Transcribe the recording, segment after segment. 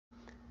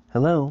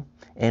Hello,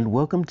 and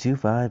welcome to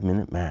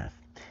 5-Minute Math.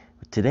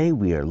 Today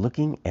we are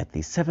looking at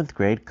the 7th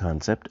grade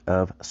concept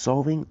of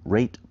solving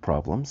rate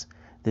problems.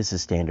 This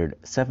is standard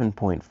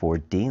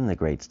 7.4D in the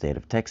great state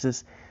of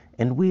Texas,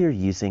 and we are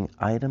using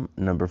item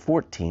number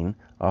 14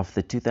 off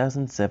the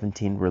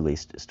 2017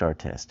 released STAAR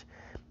test.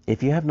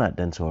 If you have not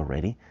done so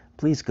already,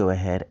 please go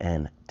ahead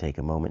and take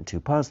a moment to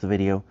pause the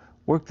video,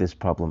 work this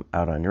problem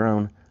out on your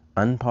own,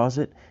 unpause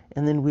it,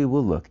 and then we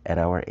will look at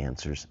our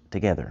answers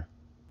together.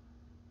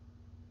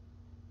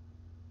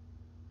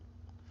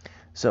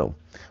 So,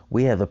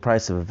 we have the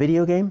price of a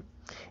video game,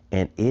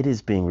 and it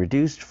is being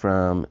reduced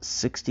from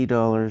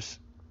 $60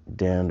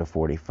 down to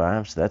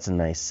 $45, so that's a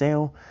nice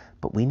sale,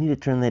 but we need to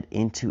turn that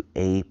into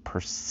a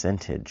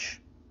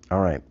percentage.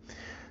 All right,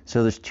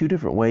 so there's two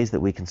different ways that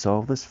we can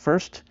solve this.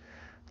 First,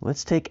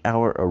 let's take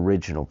our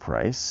original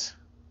price.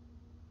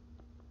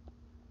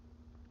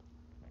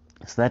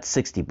 So that's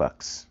 60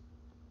 bucks.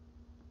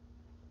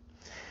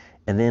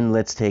 And then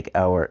let's take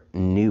our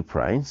new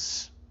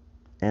price,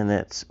 and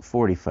that's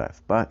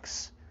 45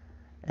 bucks.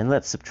 And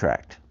let's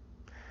subtract.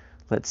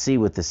 Let's see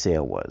what the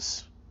sale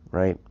was,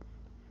 right?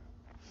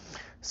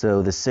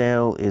 So the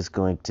sale is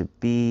going to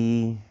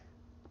be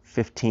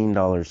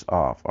 $15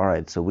 off. All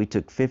right, so we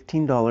took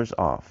 $15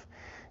 off.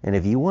 And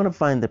if you want to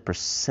find the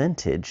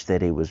percentage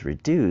that it was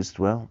reduced,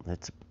 well,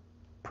 that's a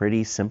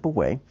pretty simple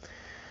way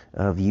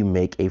of you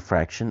make a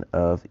fraction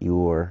of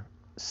your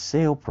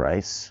sale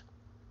price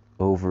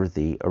over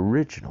the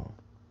original.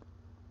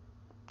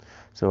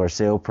 So our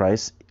sale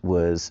price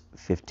was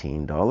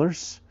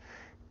 $15,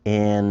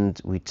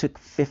 and we took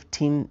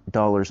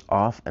 $15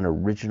 off an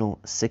original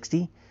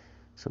 60,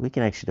 so we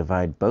can actually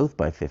divide both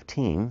by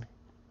 15,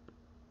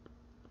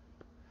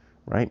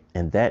 right?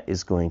 And that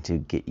is going to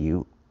get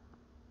you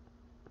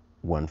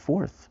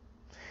 1/4.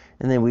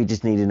 And then we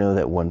just need to know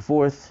that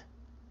 1/4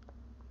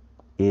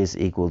 is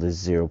equal to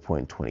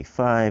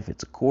 0.25.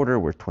 It's a quarter,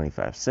 we're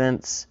 25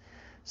 cents.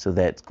 So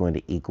that's going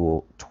to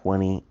equal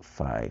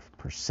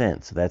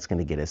 25%. So that's going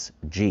to get us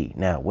G.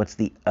 Now, what's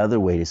the other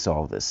way to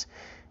solve this?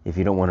 If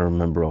you don't want to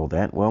remember all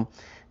that, well,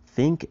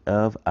 think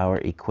of our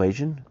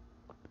equation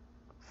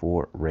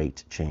for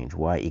rate change.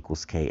 Y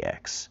equals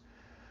Kx,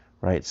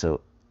 right?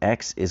 So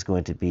X is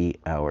going to be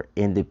our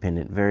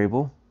independent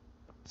variable.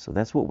 So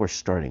that's what we're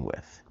starting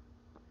with.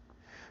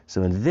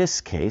 So in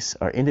this case,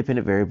 our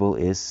independent variable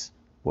is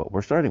what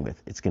we're starting with.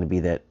 It's going to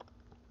be that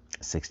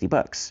 60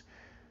 bucks.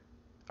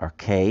 Our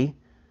K,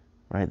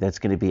 right, that's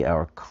going to be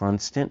our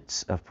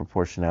constant of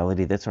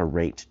proportionality. That's our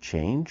rate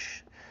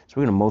change. So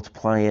we're going to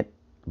multiply it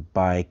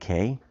by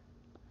K.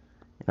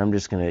 And I'm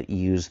just going to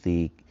use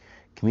the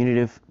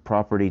commutative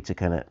property to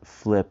kind of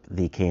flip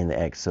the K and the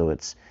X. So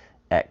it's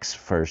X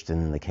first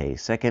and then the K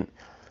second.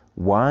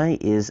 Y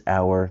is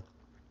our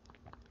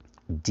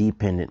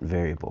dependent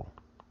variable.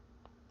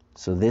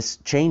 So this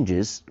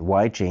changes,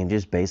 Y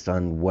changes based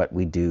on what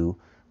we do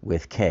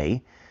with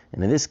K.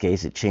 And in this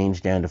case, it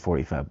changed down to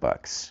 45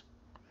 bucks.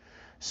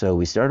 So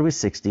we started with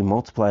 60,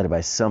 multiplied it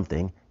by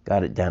something,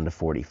 got it down to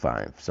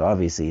 45. So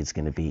obviously it's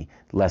going to be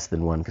less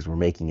than 1 because we're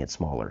making it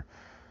smaller.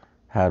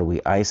 How do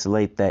we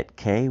isolate that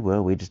K?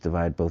 Well, we just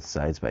divide both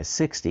sides by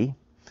 60.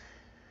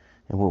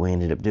 And what we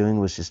ended up doing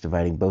was just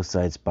dividing both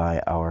sides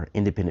by our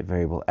independent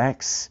variable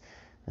X.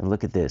 And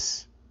look at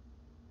this.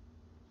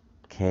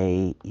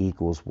 K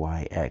equals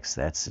YX.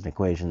 That's an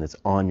equation that's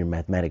on your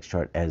mathematics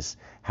chart as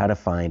how to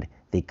find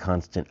the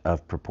constant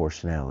of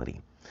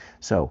proportionality.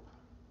 So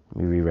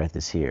let me rewrite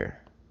this here.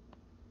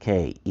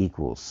 K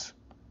equals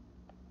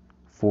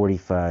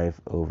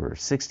 45 over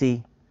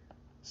 60.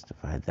 Let's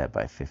divide that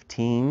by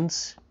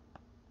 15s.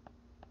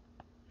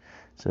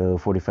 So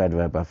 45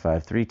 divided by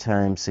 5 3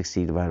 times,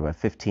 60 divided by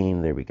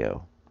 15, there we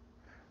go,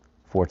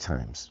 4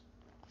 times.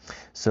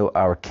 So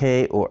our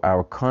K, or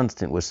our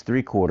constant, was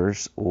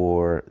 3/4,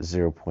 or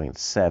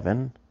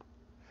 0.7,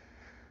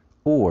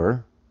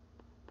 or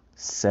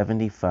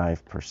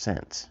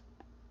 75%.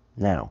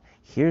 Now,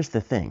 here's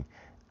the thing.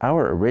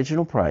 Our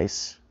original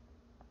price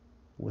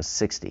was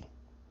 60.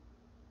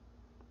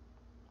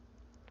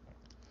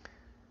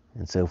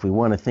 And so if we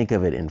want to think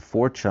of it in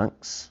 4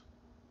 chunks,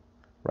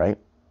 right,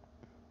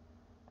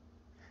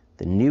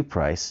 the new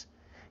price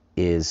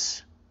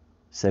is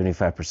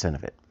 75%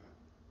 of it.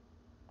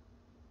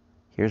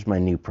 Here's my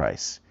new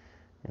price.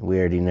 And we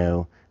already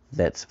know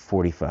that's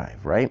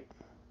 45, right?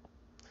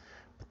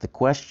 But the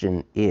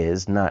question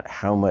is not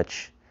how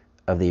much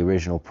of the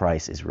original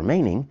price is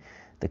remaining.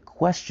 The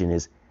question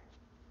is,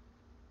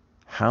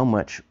 how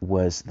much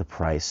was the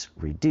price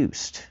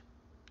reduced?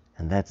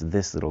 And that's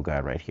this little guy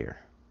right here.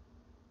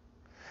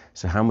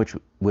 So how much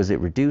was it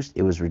reduced?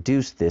 It was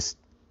reduced this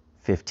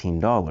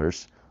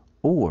 $15,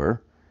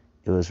 or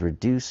it was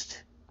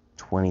reduced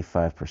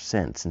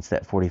 25%. Since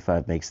that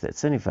 45 makes that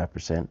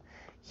 75%,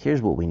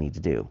 here's what we need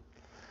to do.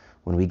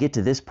 When we get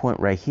to this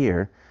point right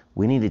here,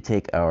 we need to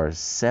take our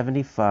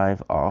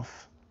 75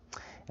 off,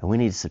 and we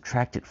need to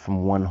subtract it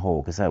from 1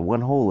 whole, because that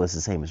 1 whole is the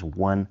same as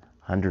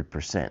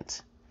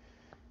 100%.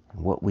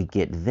 And what we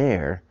get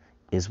there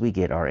is we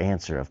get our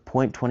answer of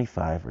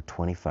 0.25 or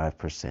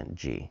 25%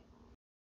 G.